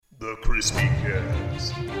The Crispy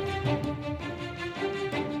Cast.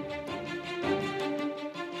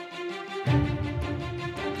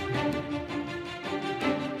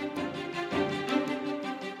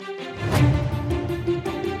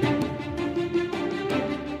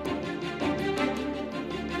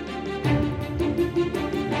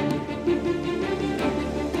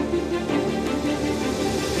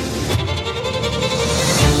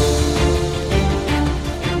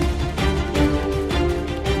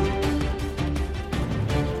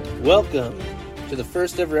 Welcome to the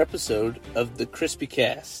first ever episode of the Crispy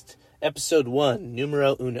Cast, episode 1,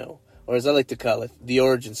 numero uno, or as I like to call it, the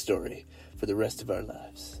origin story for the rest of our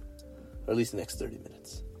lives, or at least the next 30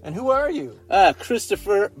 minutes. And who are you?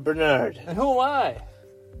 Christopher Bernard. And who am I?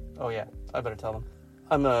 Oh yeah, I better tell them.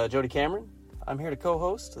 I'm Jody Cameron. I'm here to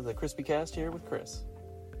co-host the Crispy Cast here with Chris.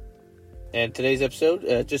 And today's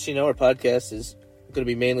episode, just so you know, our podcast is going to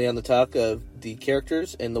be mainly on the talk of the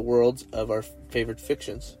characters and the worlds of our favorite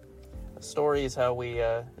fictions. Story is how we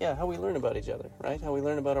learn about each other, right? How we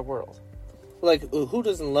learn about our world. Like, who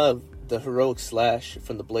doesn't love the heroic slash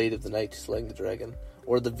from the blade of the knight slaying the dragon,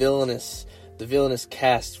 or the villainous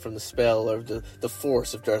cast from the spell, or the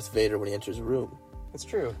force of Darth Vader when he enters a room? It's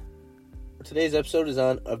true. Today's episode is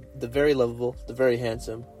on the very lovable, the very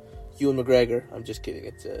handsome Ewan McGregor. I'm just kidding.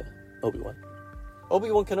 It's Obi-Wan.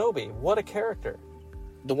 Obi-Wan Kenobi. What a character.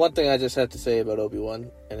 The one thing I just have to say about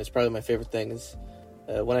Obi-Wan, and it's probably my favorite thing, is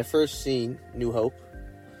when I first seen New Hope,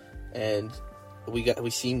 and we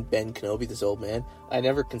seen Ben Kenobi, this old man, I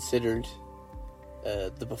never considered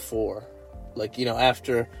the before, like, you know,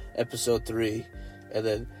 after episode 3, and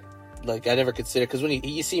then, like, I never considered, because when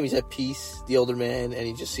you see him, he's at peace, the older man, and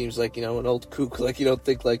he just seems like, you know, an old kook, like, you don't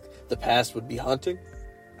think, like, the past would be haunting.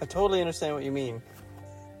 I totally understand what you mean.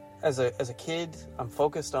 As a kid, I'm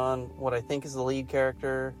focused on what I think is the lead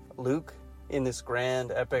character, Luke, in this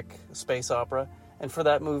grand, epic space opera. And for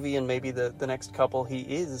that movie and maybe the next couple, he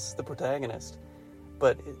is the protagonist.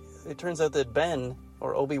 But it turns out that Ben,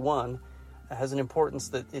 or Obi-Wan, has an importance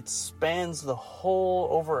that it spans the whole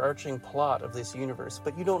overarching plot of this universe.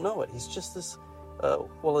 But you don't know it. He's just this,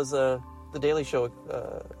 as the Daily Show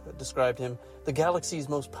described him, the galaxy's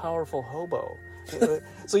most powerful hobo.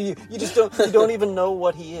 So you don't even know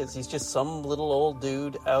what he is. He's just some little old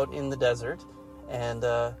dude out in the desert. And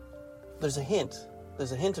there's a hint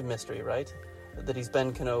of mystery, right? That he's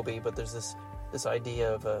Ben Kenobi, but there's this idea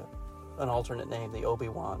of an alternate name, the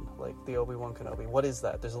Obi-Wan, like the Obi-Wan Kenobi. What is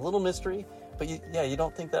that? There's a little mystery, but you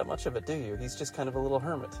don't think that much of it, do you? He's just kind of a little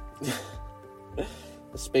hermit.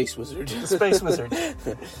 The space wizard. The space wizard.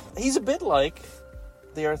 He's a bit like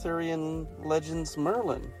the Arthurian legends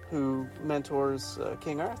Merlin, who mentors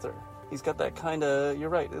King Arthur. He's got that kind of, you're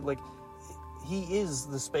right, like, he is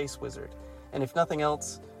the space wizard. And if nothing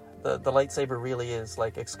else, the lightsaber really is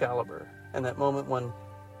like Excalibur. And that moment when,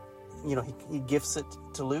 you know, he gifts it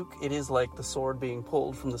to Luke, it is like the sword being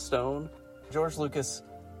pulled from the stone. George Lucas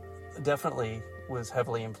definitely was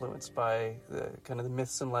heavily influenced by the kind of the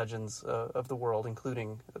myths and legends of the world,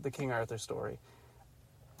 including the King Arthur story.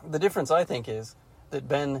 The difference, I think, is that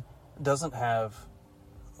Ben doesn't have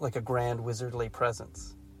like a grand wizardly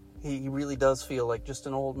presence. He really does feel like just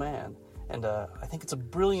an old man. And I think it's a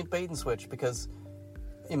brilliant bait and switch because,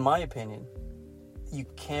 in my opinion, you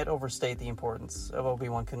can't overstate the importance of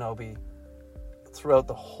Obi-Wan Kenobi throughout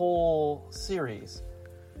the whole series.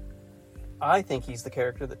 I think he's the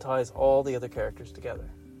character that ties all the other characters together.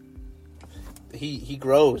 He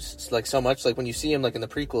grows like so much. Like when you see him, like in the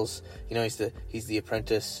prequels, you know, he's the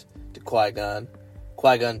apprentice to Qui-Gon.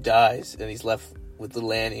 Qui-Gon dies, and he's left with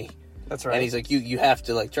little Annie. That's right. And he's like, you have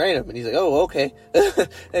to, like, train him. And he's like, oh, okay. And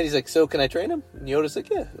he's like, so can I train him? And Yoda's like,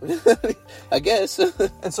 yeah, I guess.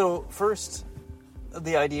 And so first,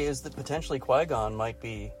 the idea is that potentially Qui-Gon might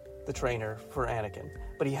be the trainer for Anakin.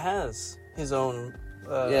 But he has his own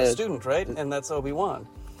student, right? And that's Obi-Wan.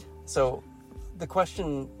 So the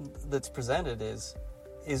question that's presented is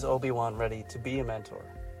Obi-Wan ready to be a mentor,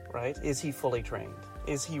 right? Is he fully trained?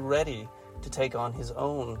 Is he ready to take on his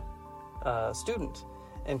own student?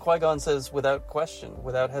 And Qui-Gon says, without question,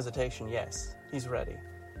 without hesitation, yes, he's ready.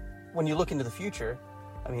 When you look into the future,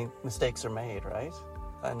 I mean, mistakes are made, right?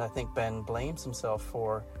 And I think Ben blames himself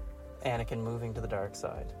for Anakin moving to the dark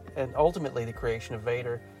side. And ultimately the creation of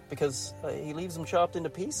Vader, because he leaves him chopped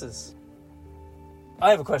into pieces.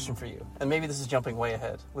 I have a question for you, and maybe this is jumping way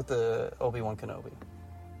ahead with the Obi-Wan Kenobi.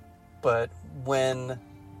 But the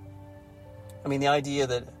idea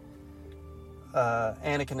that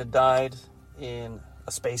Anakin had died in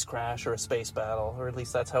a space crash or a space battle, or at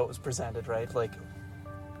least that's how it was presented, right? Like,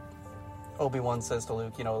 Obi-Wan says to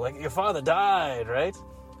Luke, you know, like, your father died, right?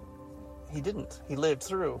 he didn't. He lived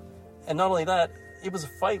through. And not only that, it was a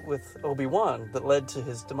fight with Obi-Wan that led to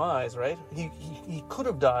his demise, right? He could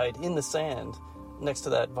have died in the sand next to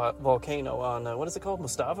that volcano on, what is it called?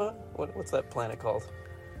 Mustafa? What's that planet called?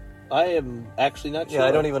 I am actually not sure. Yeah,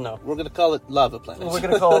 I don't even know. We're going to call it Lava Planet. We're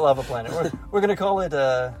going to call it Lava Planet. We're going to call it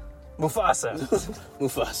Mufasa.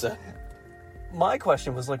 Mufasa. My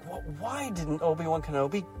question was like, why didn't Obi-Wan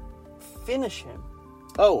Kenobi finish him?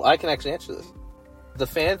 Oh, I can actually answer this. The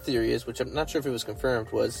fan theory is, which I'm not sure if it was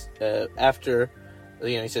confirmed, was after,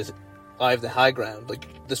 he says, I have the high ground, like,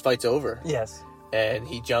 this fight's over. Yes. And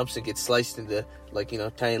he jumps and gets sliced into,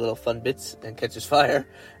 tiny little fun bits and catches fire.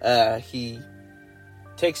 He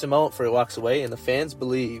takes a moment before he walks away, and the fans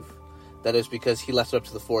believe that it's because he left it up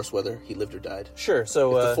to the Force whether he lived or died. Sure,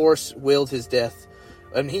 so... If the Force willed his death...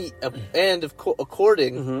 according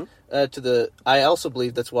to the... I also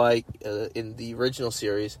believe that's why in the original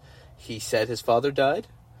series he said his father died,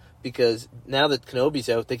 because now that Kenobi's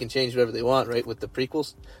out, they can change whatever they want, right, with the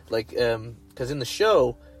prequels. Because in the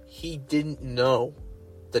show, he didn't know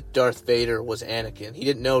that Darth Vader was Anakin. He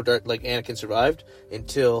didn't know Anakin survived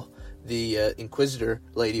until the Inquisitor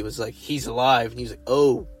lady was like, he's alive. And he was like,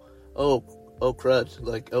 oh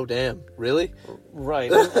crud. Oh damn, really?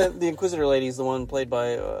 Right. The Inquisitor lady is the one played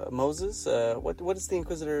by Moses. What is the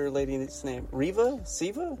Inquisitor lady's name? Riva?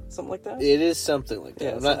 Siva? Something like that? It is something like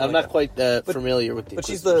that. Yeah, I'm not quite familiar with the But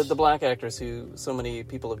she's Inquisitors. the black actress who so many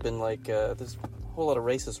people have been like, there's a whole lot of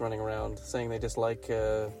racists running around saying they dislike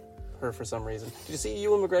her for some reason. Did you see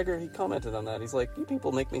Ewan McGregor? He commented on that. He's like, you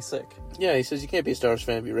people make me sick. Yeah, he says you can't be a Star Wars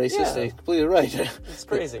fan and be racist. Yeah. And he's completely right. It's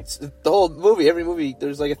crazy. The whole movie, every movie,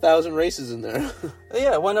 there's 1,000 races in there.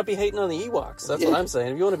 Yeah, why not be hating on the Ewoks? That's what I'm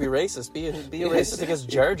saying. If you want to be racist, be a racist against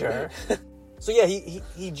Jar Jar. So yeah,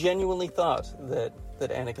 he genuinely thought that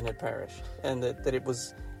Anakin had perished, and that it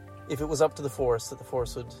was, if it was up to the Force, that the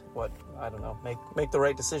Force would, make the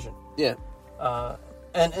right decision. Yeah.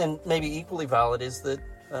 And maybe equally valid is that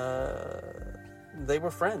they were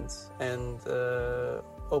friends, and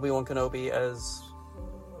Obi-Wan Kenobi, as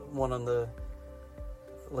one on the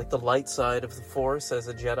light side of the Force, as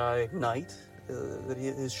a Jedi Knight, that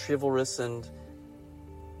his chivalrous and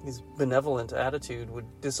his benevolent attitude would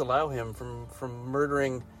disallow him from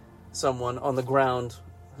murdering someone on the ground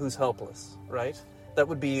who's helpless, right? That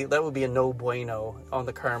would be a no bueno on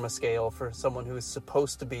the karma scale for someone who is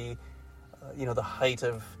supposed to be, the height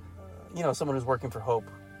of, someone who's working for hope,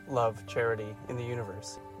 love, charity in the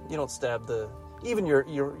universe. You don't stab even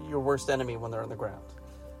your worst enemy when they're on the ground.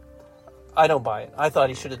 I don't buy it. I thought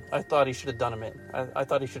he should have done him in. I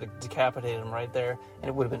thought he should have decapitated him right there, and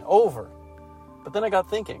it would have been over. But then I got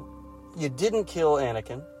thinking, you didn't kill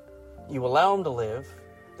Anakin. You allow him to live.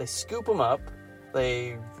 They scoop him up.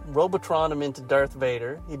 They Robotron him into Darth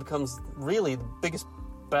Vader. He becomes really the biggest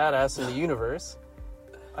badass in the universe.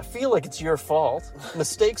 I feel like it's your fault.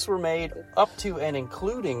 Mistakes were made up to and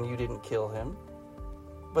including you didn't kill him.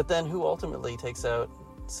 But then who ultimately takes out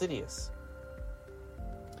Sidious?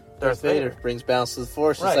 Darth Vader brings balance to the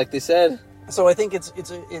Force, Right. just like they said. So I think it's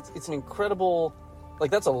an incredible,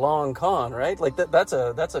 that's a long con, right? That's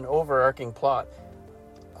an overarching plot.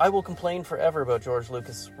 I will complain forever about George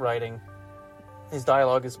Lucas writing. His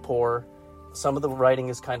dialogue is poor. Some of the writing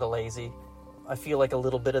is kind of lazy. I feel like a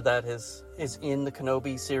little bit of that is in the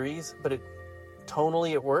Kenobi series, but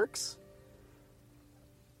tonally it works.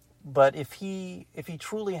 But if he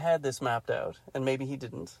truly had this mapped out, and maybe he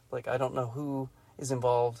didn't, I don't know who is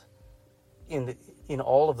involved in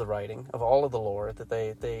all of the writing of all of the lore that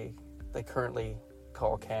they currently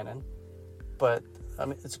call canon. But I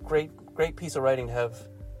mean, it's a great piece of writing to have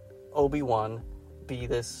Obi-Wan be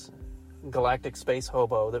this galactic space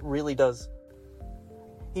hobo that really does.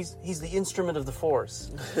 He's the instrument of the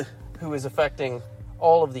Force who is affecting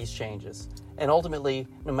all of these changes. And ultimately,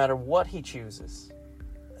 no matter what he chooses,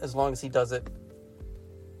 as long as he does it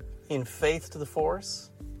in faith to the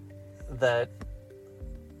Force, that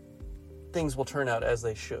things will turn out as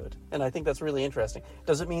they should. And I think that's really interesting.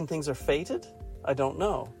 Does it mean things are fated? I don't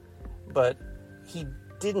know. But he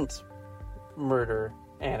didn't murder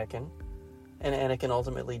Anakin, and Anakin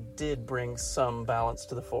ultimately did bring some balance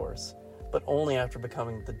to the Force, but only after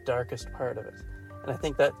becoming the darkest part of it. And I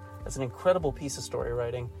think that's an incredible piece of story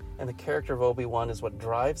writing, and the character of Obi-Wan is what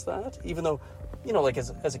drives that. Even though,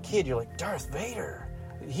 as a kid, you're like, Darth Vader,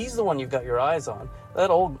 he's the one you've got your eyes on.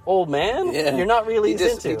 That old man, you're not really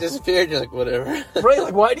into. He disappeared, you're like, whatever.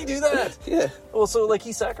 Right, why'd he do that? Yeah. Well, so,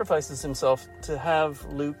 he sacrifices himself to have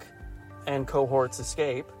Luke and cohorts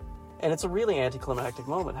escape, and it's a really anticlimactic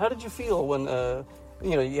moment. How did you feel when,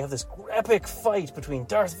 you have this epic fight between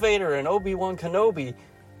Darth Vader and Obi-Wan Kenobi,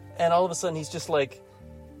 and all of a sudden he's just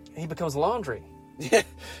he becomes laundry. Yeah,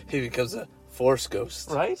 he becomes a Force ghost.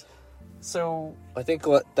 Right? So I think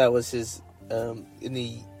what that was his in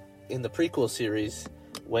the prequel series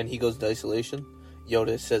when he goes into isolation,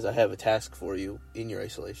 Yoda says, "I have a task for you in your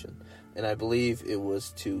isolation," and I believe it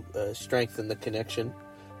was to strengthen the connection,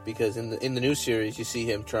 because in the new series you see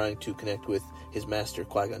him trying to connect with his master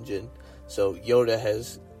Qui-Gon Jinn. So Yoda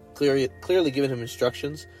has clearly given him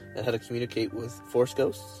instructions on how to communicate with Force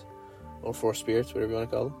ghosts or Force spirits, whatever you want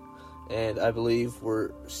to call them. And I believe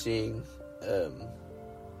we're seeing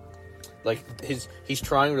he's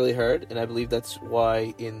trying really hard, and I believe that's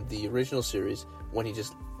why in the original series, when he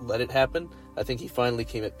just let it happen, I think he finally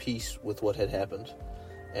came at peace with what had happened,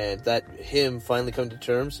 and that him finally coming to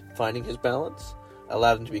terms, finding his balance,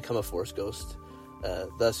 allowed him to become a Force ghost,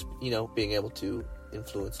 thus being able to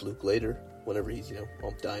influence Luke later whenever he's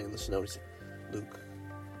dying in the snow. He's like, Luke,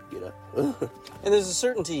 get up. And there's a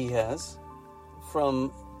certainty he has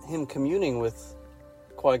from him communing with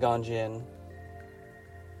Qui-Gon Jinn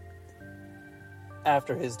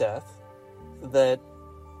after his death, that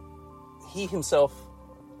he himself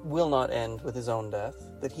will not end with his own death,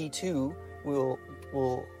 that he too will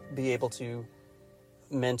be able to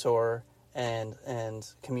mentor and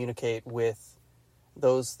communicate with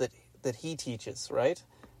those that he teaches, right?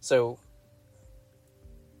 So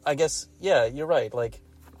I guess, yeah, you're right. Like,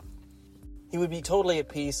 he would be totally at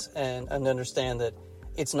peace and understand that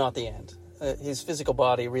it's not the end. His physical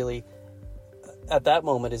body really, at that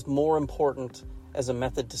moment, is more important as a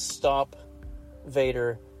method to stop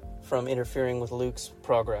Vader from interfering with Luke's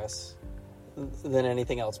progress than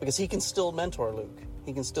anything else. Because he can still mentor Luke.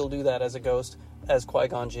 He can still do that as a ghost, as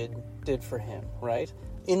Qui-Gon Jinn did for him, right?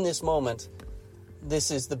 In this moment,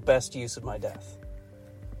 this is the best use of my death.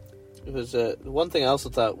 It was one thing I also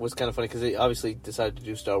thought was kind of funny, because they obviously decided to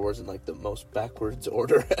do Star Wars in like the most backwards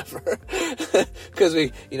order ever. Because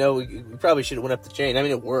we probably should have went up the chain. I mean,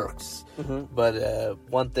 it works, but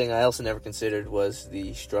one thing I also never considered was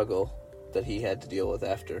the struggle that he had to deal with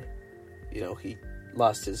after. He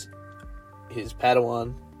lost his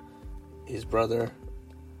Padawan, his brother,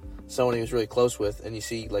 someone he was really close with, and you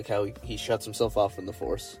see like how he shuts himself off from the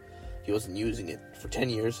Force. He wasn't using it for 10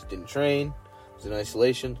 years. Didn't train. Was in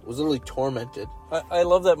isolation, was literally tormented. I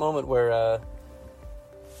love that moment where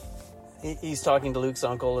he's talking to Luke's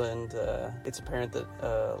uncle, and it's apparent that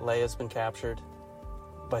Leia's been captured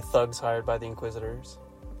by thugs hired by the Inquisitors.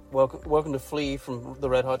 Welcome to Flea from the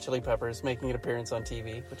Red Hot Chili Peppers, making an appearance on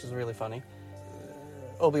TV, which is really funny.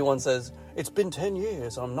 Obi-Wan says, "It's been 10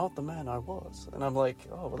 years, I'm not the man I was." And I'm like,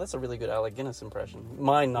 oh, well, that's a really good Alec Guinness impression.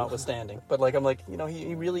 Mine notwithstanding. But like, I'm like,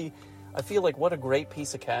 he really... I feel like what a great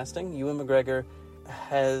piece of casting. Ewan McGregor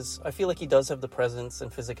I feel like he does have the presence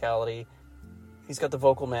and physicality. He's got the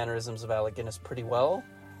vocal mannerisms of Alec Guinness pretty well.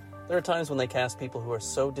 There are times when they cast people who are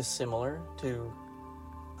so dissimilar to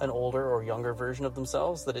an older or younger version of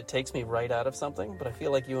themselves that it takes me right out of something. But I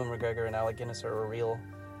feel like Ewan McGregor and Alec Guinness are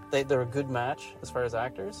they're a good match as far as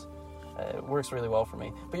actors. It works really well for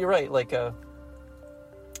me. But you're right, like,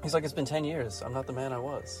 he's like, it's been 10 years. I'm not the man I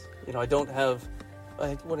was. I don't have...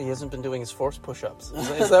 he hasn't been doing his Force push-ups.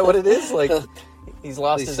 Is that what it is? Like, he's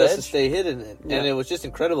lost his edge? To stay hidden. Yeah. And it was just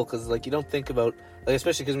incredible, because, like, you don't think about... Like,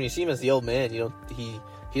 especially because when you see him as the old man, he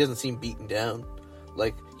doesn't seem beaten down.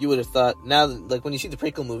 Like, you would have thought... Now, like, when you see the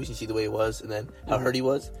prequel movies, you see the way he was, and then how hurt he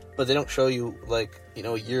was. But they don't show you, like,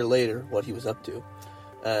 a year later, what he was up to.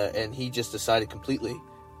 And he just decided completely,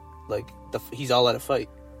 like, he's all out of fight.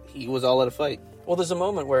 He was all out of fight. Well, there's a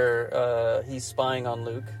moment where he's spying on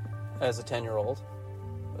Luke as a 10-year-old.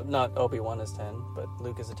 Not Obi-Wan is 10, but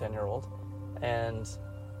Luke is a 10-year-old. And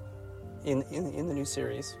in the new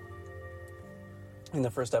series, in the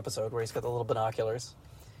first episode where he's got the little binoculars,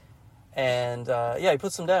 and he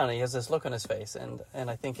puts them down and he has this look on his face, and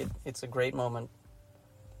I think it's a great moment.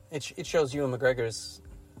 It shows Ewan McGregor's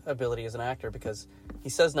ability as an actor, because he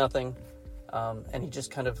says nothing, and he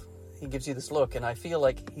just he gives you this look, and I feel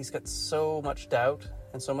like he's got so much doubt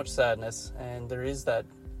and so much sadness, and there is that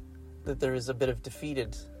there is a bit of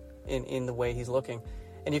defeated in the way he's looking.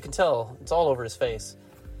 And you can tell, it's all over his face.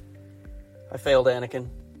 I failed Anakin.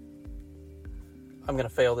 I'm going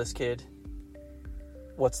to fail this kid.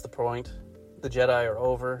 What's the point? The Jedi are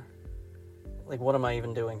over. Like, what am I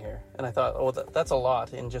even doing here? And I thought, oh, that's a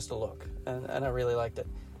lot in just a look. And I really liked it.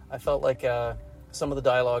 I felt like some of the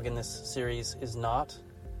dialogue in this series is not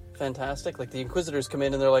fantastic. Like, the Inquisitors come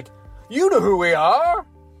in and they're like, "You know who we are!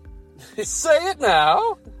 Say it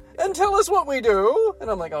now! And tell us what we do."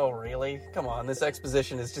 And I'm like, oh, really? Come on, this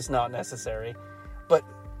exposition is just not necessary. But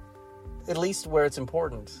at least where it's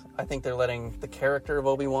important, I think they're letting the character of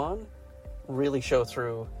Obi-Wan really show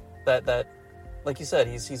through that like you said,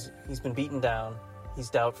 he's been beaten down. He's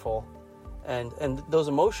doubtful, and those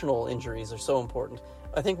emotional injuries are so important.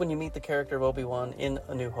 I think when you meet the character of Obi-Wan in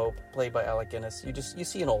A New Hope, played by Alec Guinness, you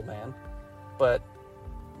see an old man, but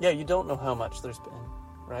yeah, you don't know how much there's been,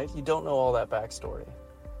 right? You don't know all that backstory.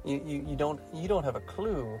 You don't have a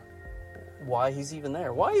clue why he's even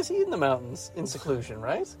there. Why is he in the mountains in seclusion,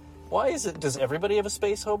 right? Why is it? Does everybody have a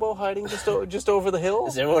space hobo hiding just over the hill?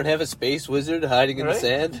 Does everyone have a space wizard hiding in the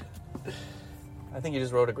sand? I think you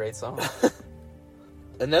just wrote a great song.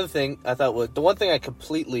 Another thing I thought was... The one thing I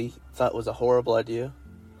completely thought was a horrible idea.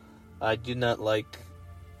 I did not like...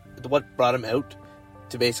 What brought him out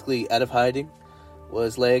to basically out of hiding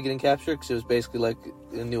was Leia getting captured, because it was basically like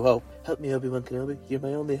A New Hope. Help me, Obi-Wan Kenobi. You're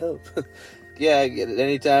my only hope. Yeah, I get it.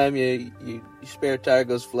 Anytime your spare tire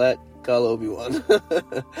goes flat, call Obi-Wan.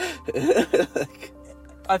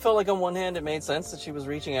 I felt like on one hand it made sense that she was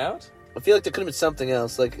reaching out. I feel like there could have been something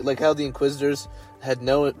else, like how the Inquisitors had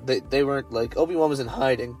they weren't, like, Obi-Wan was in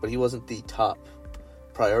hiding, but he wasn't the top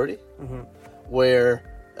priority. Mm-hmm. Where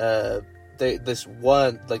that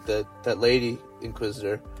lady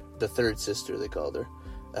Inquisitor, the third sister they called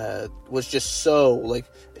her, was just so, like,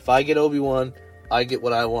 if I get Obi-Wan, I get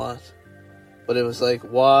what I want. But it was like,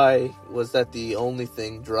 why was that the only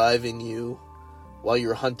thing driving you while you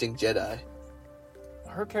were hunting Jedi?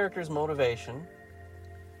 Her character's motivation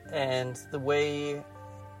and the way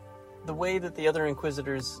that the other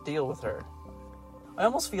Inquisitors deal with her. I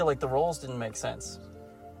almost feel like the roles didn't make sense.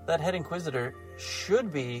 That head Inquisitor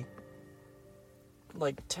should be,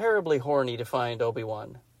 like, terribly horny to find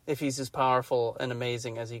Obi-Wan if he's as powerful and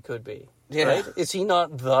amazing as he could be. Yeah. Right? Is he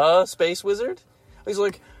not the space wizard? He's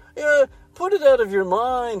like, yeah, put it out of your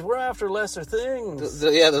mind. We're after lesser things.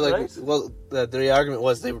 They're like, right? Well, the argument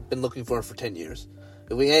was they've been looking for him for 10 years.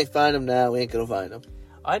 If we ain't find him now, we ain't gonna find him.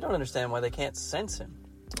 I don't understand why they can't sense him.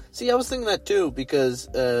 See, I was thinking that too, because,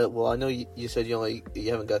 I know you said you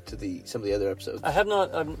haven't got to some of the other episodes. I've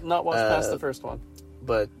not watched past the first one.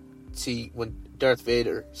 But, see, when Darth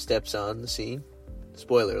Vader steps on the scene,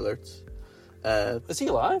 spoiler alerts. Is he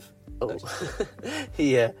alive? Oh,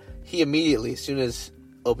 he immediately, as soon as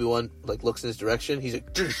Obi-Wan looks in his direction, he's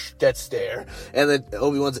like, Death Stare, and then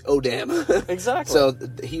Obi-Wan's like, oh damn. Exactly. So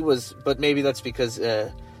he was, but maybe that's because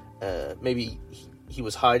maybe he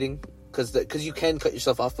was hiding, because you can cut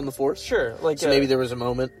yourself off from the Force. Sure, so maybe there was a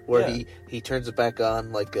moment where he turns it back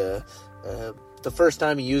on. The first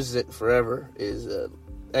time he uses it forever is,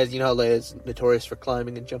 as you know how Leia's notorious for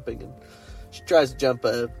climbing and jumping, and she tries to jump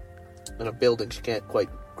in a building she can't quite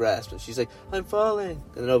grasp, and she's like, I'm falling,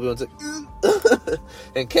 and then Obi-Wan's like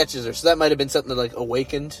and catches her. So that might have been something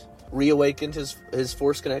that reawakened his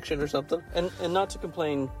Force connection or something. And not to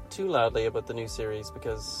complain too loudly about the new series,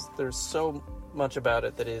 because there's so much about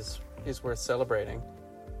it that is worth celebrating,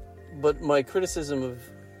 but my criticism of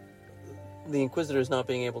the Inquisitors not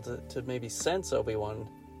being able to maybe sense Obi-Wan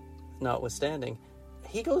notwithstanding,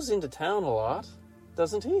 he goes into town a lot,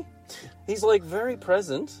 doesn't he? He's very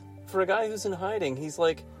present. For a guy who's in hiding, he's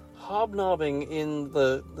hobnobbing in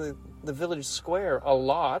the village square a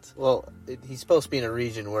lot. Well, he's supposed to be in a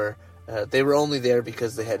region where they were only there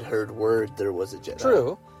because they had heard word there was a Jedi.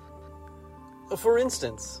 True. For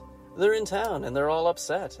instance, they're in town and they're all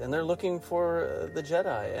upset and they're looking for the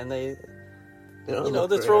Jedi, and they're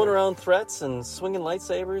throwing around threats and swinging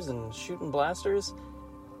lightsabers and shooting blasters,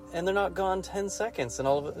 and they're not gone 10 seconds, and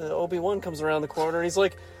Obi-Wan comes around the corner and he's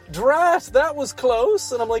like, drat, that was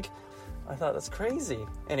close. And I'm like, I thought that's crazy.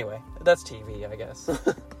 Anyway, that's TV, I guess.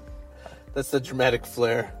 That's the dramatic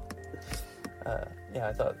flair. Yeah,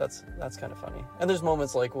 I thought that's kind of funny. And there's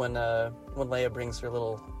moments like when Leia brings her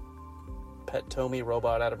little pet Tomy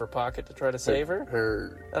robot out of her pocket to try to save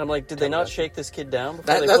her. And I'm like, did they not shake this kid down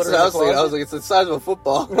before they put her in the closet? I was like, it's the size of a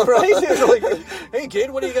football. Right? Like, hey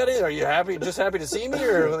kid, what do you got in? Are you happy to see me,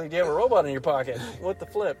 or do you have a robot in your pocket? What the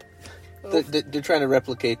flip? They're trying to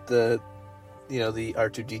replicate the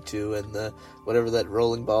R2-D2 and the whatever that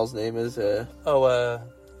rolling ball's name is.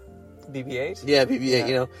 BB-8? Yeah, BB-8.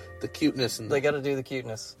 Yeah. The cuteness and they got to do the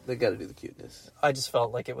cuteness. I just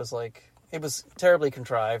felt like it was terribly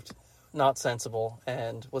contrived, not sensible,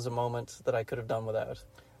 and was a moment that I could have done without.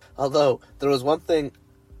 Although there was one thing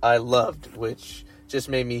I loved, which just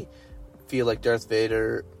made me feel like Darth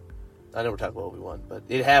Vader. I know we're talking about Obi-Wan, but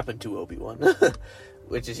it happened to Obi-Wan,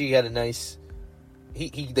 which is he had a nice.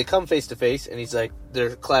 They come face to face, and he's like,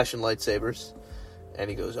 they're clashing lightsabers, and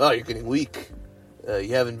he goes, "Oh, you're getting weak.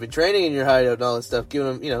 You haven't been training in your hideout and all that stuff."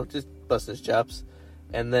 Giving him, just busting his chops,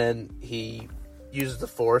 and then he uses the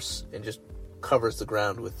Force and just covers the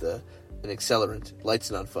ground with an accelerant,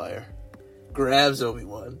 lights it on fire, grabs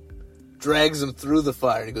Obi-Wan, drags him through the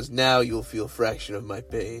fire, and he goes, "Now you'll feel a fraction of my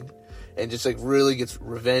pain," and just like really gets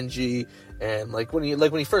revengey. And like when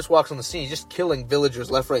he first walks on the scene, he's just killing villagers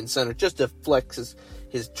left, right, and center just to flex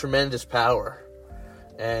his tremendous power.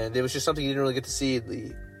 And it was just something you didn't really get to see in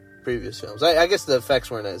the previous films. I guess the effects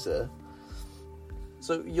weren't as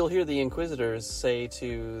So you'll hear the Inquisitors say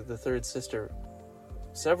to the third sister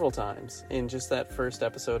several times in just that first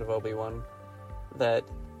episode of Obi-Wan that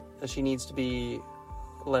she needs to be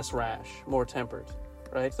less rash, more tempered,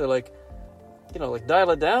 right? They're like,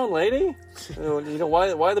 dial it down, lady.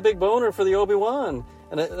 Why the big boner for the Obi-Wan?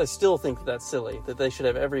 And I still think that's silly, that they should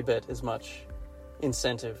have every bit as much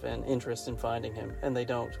incentive and interest in finding him, and they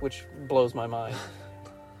don't, which blows my mind.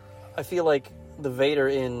 I feel like the Vader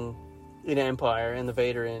in Empire and the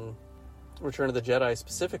Vader in Return of the Jedi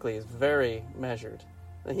specifically is very measured.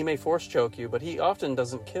 He may force choke you, but he often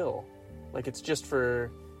doesn't kill. Like, it's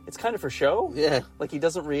kind of for show. Yeah. Like, he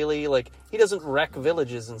doesn't really, he doesn't wreck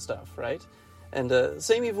villages and stuff, right? And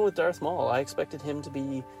same even with Darth Maul. I expected him to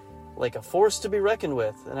be like a force to be reckoned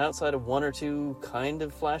with, and outside of one or two kind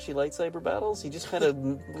of flashy lightsaber battles, he just kind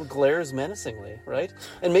of glares menacingly, right?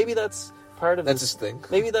 And maybe that's part of his thing.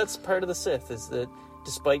 Maybe that's part of the Sith, is that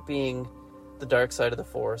despite being the dark side of the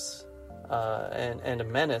Force and a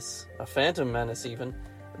menace, a phantom menace even,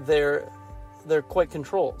 they're quite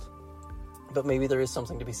controlled. But maybe there is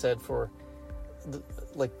something to be said for,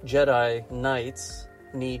 Jedi Knights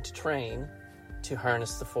need to train to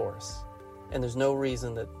harness the Force, and there's no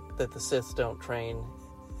reason that the Sith don't train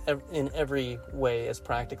in every way as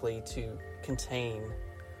practically to contain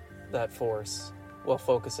that Force while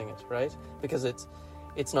focusing it, right? Because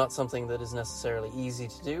it's not something that is necessarily easy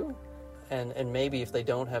to do, and maybe if they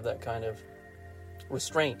don't have that kind of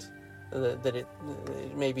restraint, that it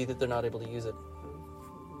may be that they're not able to use it.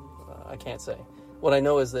 I can't say. What I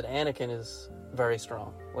know is that Anakin is very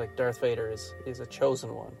strong. Like, Darth Vader is a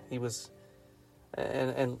chosen one. He was,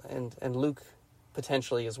 and Luke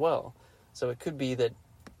potentially as well. So it could be that,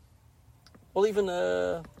 well, even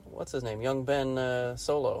what's his name, young Ben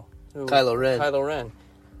Solo, Kylo Ren.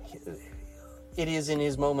 It is in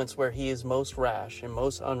his moments where he is most rash and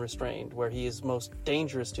most unrestrained, where he is most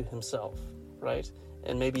dangerous to himself, right?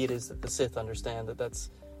 And maybe it is that the Sith understand that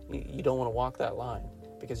you don't want to walk that line,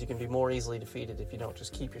 because you can be more easily defeated if you don't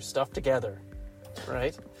just keep your stuff together,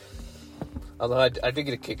 right? Although I did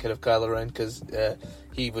get a kick out of Kylo Ren, because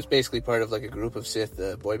he was basically part of like a group of Sith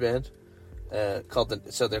boy band they're called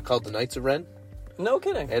the Knights of Ren. No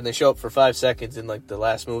kidding. And they show up for 5 seconds in like the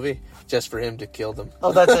last movie just for him to kill them.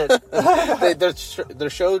 Oh, that's it. they're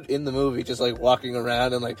showed in the movie just like walking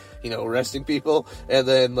around and like arresting people, and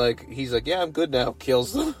then like he's like, "Yeah, I'm good now,"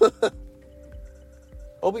 kills them.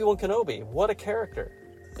 Obi-Wan Kenobi, what a character!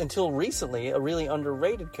 Until recently, a really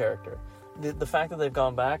underrated character. The fact that they've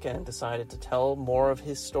gone back and decided to tell more of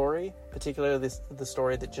his story, particularly the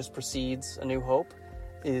story that just precedes A New Hope,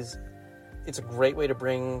 it's a great way to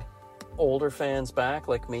bring older fans back,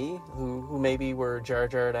 like me, who maybe were Jar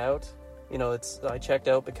Jar'd out. I checked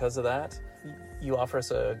out because of that. You offer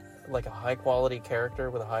us a high quality character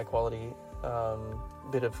with a high quality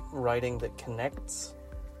bit of writing that connects.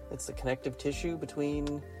 It's the connective tissue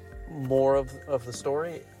between more of the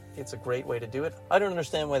story. It's a great way to do it. I don't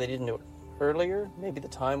understand why they didn't do it earlier. Maybe the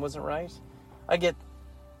time wasn't right. I get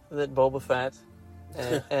that Boba Fett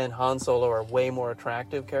and Han Solo are way more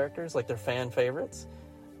attractive characters, like they're fan favorites.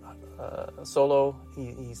 Solo,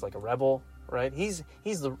 he's like a rebel, right? He's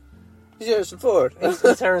Harrison Ford.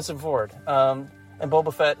 He's Harrison Ford. And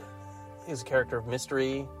Boba Fett is a character of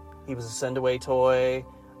mystery. He was a send-away toy.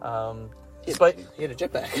 He had a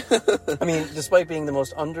jetpack. I mean, despite being the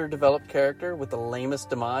most underdeveloped character with the lamest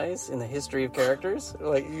demise in the history of characters,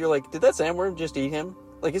 you're like, did that sandworm just eat him?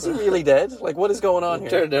 Like, is he really dead? Like, what is going on here?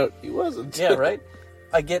 Turned out he wasn't. Yeah, right?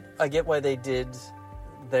 I get why they did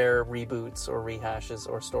their reboots or rehashes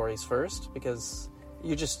or stories first, because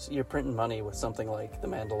you're printing money with something like The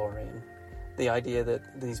Mandalorian. The idea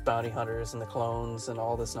that these bounty hunters and the clones and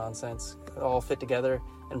all this nonsense all fit together,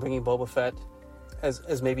 and bringing Boba Fett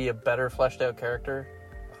as maybe a better fleshed out character.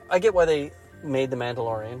 I get why they made The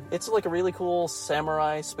Mandalorian. It's like a really cool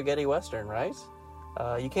samurai spaghetti western, right?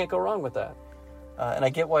 You can't go wrong with that. And I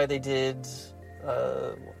get why they did,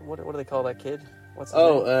 what do they call that kid? What's his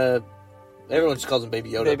name? Everyone just calls him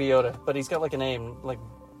Baby Yoda. Baby Yoda, but he's got like a name, like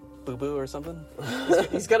Boo Boo or something.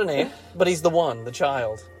 He's got a name, but he's the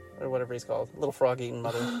child, or whatever he's called. Little frog-eating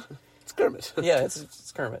mother. It's Kermit. Yeah,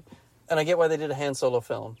 it's Kermit. And I get why they did a Han Solo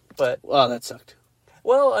film, but... Well, that sucked.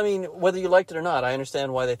 Well, I mean, whether you liked it or not, I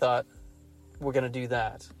understand why they thought we're going to do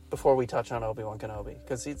that. before we touch on Obi-Wan Kenobi,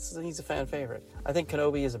 because he's a fan favorite. I think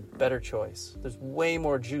Kenobi is a better choice. There's way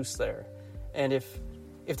more juice there. And if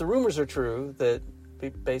the rumors are true, that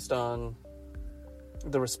based on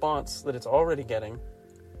the response that it's already getting,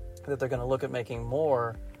 that they're going to look at making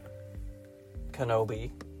more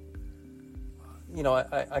Kenobi, you know,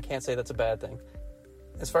 I can't say that's a bad thing.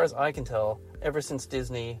 As far as I can tell, ever since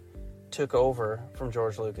Disney took over from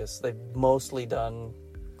George Lucas, they've mostly done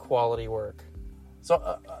quality work.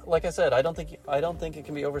 So, like I said, I don't think it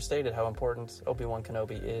can be overstated how important Obi-Wan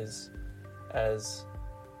Kenobi is as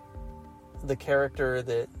the character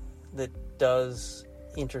that does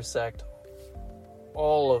intersect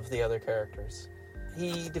all of the other characters.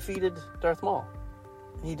 He defeated Darth Maul.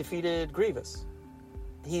 He defeated Grievous.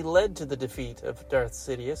 He led to the defeat of Darth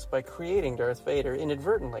Sidious by creating Darth Vader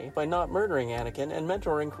inadvertently by not murdering Anakin and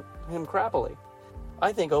mentoring him crappily.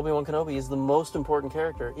 I think Obi-Wan Kenobi is the most important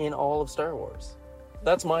character in all of Star Wars.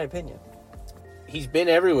 That's my opinion. He's been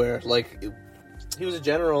everywhere. Like, he was a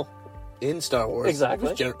general in Star Wars.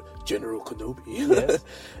 Exactly. General Kenobi.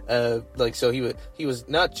 Yes. So he was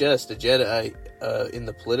not just a Jedi in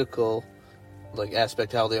the political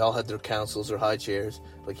aspect, how they all had their councils or high chairs.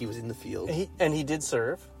 Like, he was in the field. He did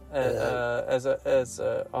serve as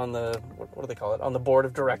on the what do they call it, on the board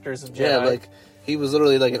of directors of Jedi. Yeah, he was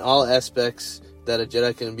literally in all aspects that a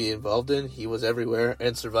Jedi can be involved in. He was everywhere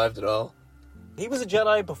and survived it all. He was a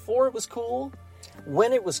Jedi before it was cool,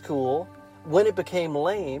 when it was cool, when it became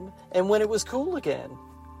lame, and when it was cool again.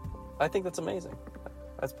 I think that's amazing.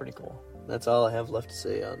 That's pretty cool. That's all I have left to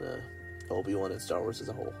say on Obi-Wan and Star Wars as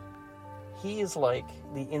a whole. He is like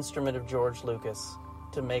the instrument of George Lucas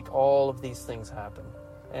to make all of these things happen.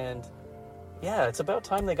 And yeah, it's about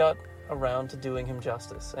time they got around to doing him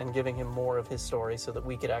justice and giving him more of his story so that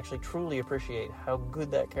we could actually truly appreciate how good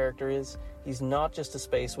that character is. He's not just a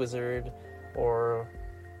space wizard or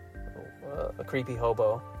a creepy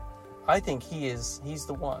hobo. I think he's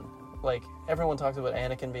the one. Everyone talks about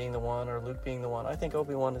Anakin being the one or Luke being the one. I think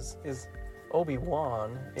Obi-Wan is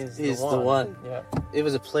Obi-Wan is the one. The one. Yeah. It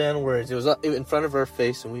was a play on words. It was in front of our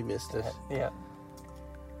face and we missed it. Yeah.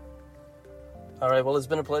 All right, well, it's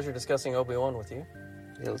been a pleasure discussing Obi-Wan with you.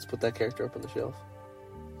 Yeah, let's put that character up on the shelf.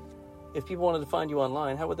 If people wanted to find you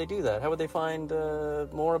online, how would they do that? How would they find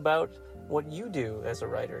more about what you do as a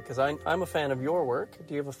writer? Because I'm a fan of your work.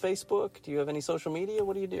 Do you have a Facebook? Do you have any social media?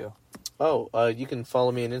 What do you do? Oh, you can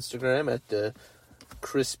follow me on Instagram at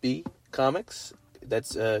Crispy Comics.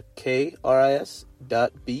 That's KRIS.B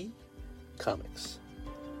Comics.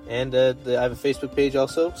 And I have a Facebook page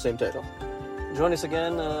also, same title. Join us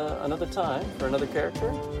again another time for another character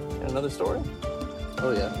and another story.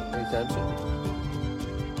 Oh yeah, anytime soon.